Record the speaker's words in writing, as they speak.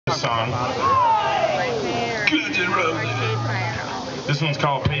Song. This one's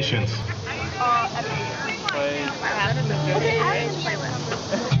called Patience.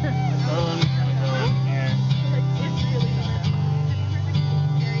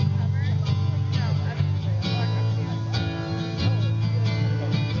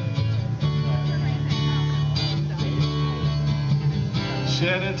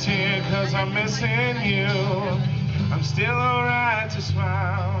 Shed a tear 'cause I'm missing you. I'm still alright to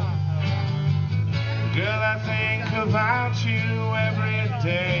smile. Girl, I think about you every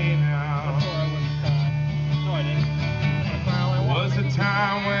day now. There was a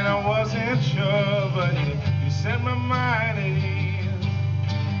time when I wasn't sure, but you set my mind at ease.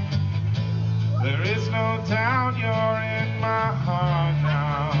 There is no doubt you're in my heart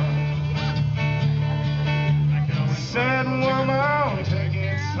now. Said woman, take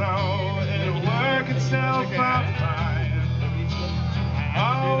it slow, it'll work itself out fine.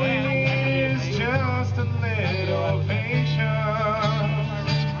 All we need is just a little patience.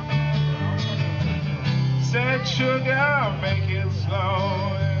 Said sugar, make it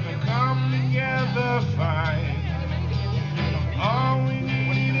slow, it'll come together fine. All we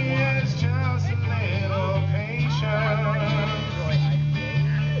need is just a little patience.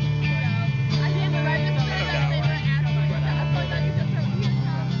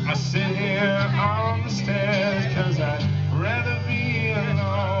 I sit here on the stairs 'cause I'd rather be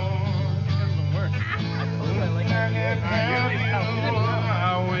alone. I can't have you,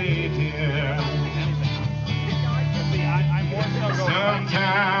 I'll wait here.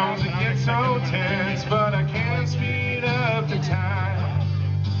 Sometimes it gets so tense, but I can't speed up the time.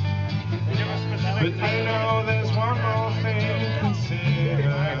 But you know there's one more thing to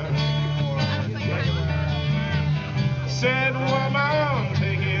consider. Said woman,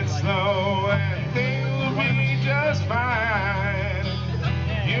 take it slow and things will be just fine.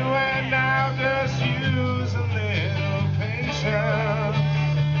 You and I'll just use a little patience.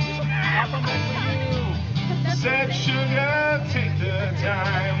 Said sugar, take the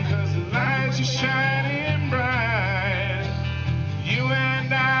time 'cause the lights are shining bright. You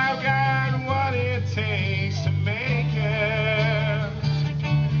and I've got what it takes to make it.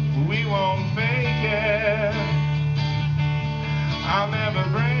 We won't fake it. I'll never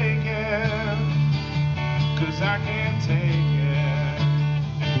break it, 'cause I can't take it.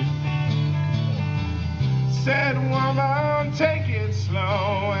 Said woman, take it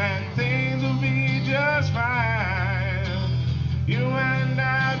slow and things will be just fine. You and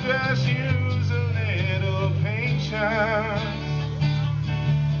I just use a little patience.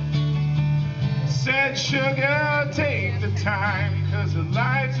 Said sugar, take the time 'cause the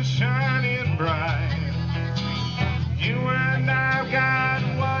lights are shining bright. You and I've got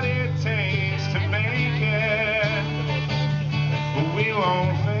what it takes to make it, but we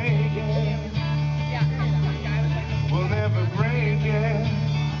won't fake it. We'll never break it,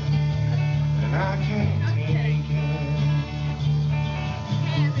 and I can't take it.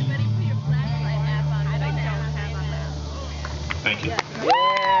 Hey everybody, put your flashlight map on. I don't have on that. Thank you.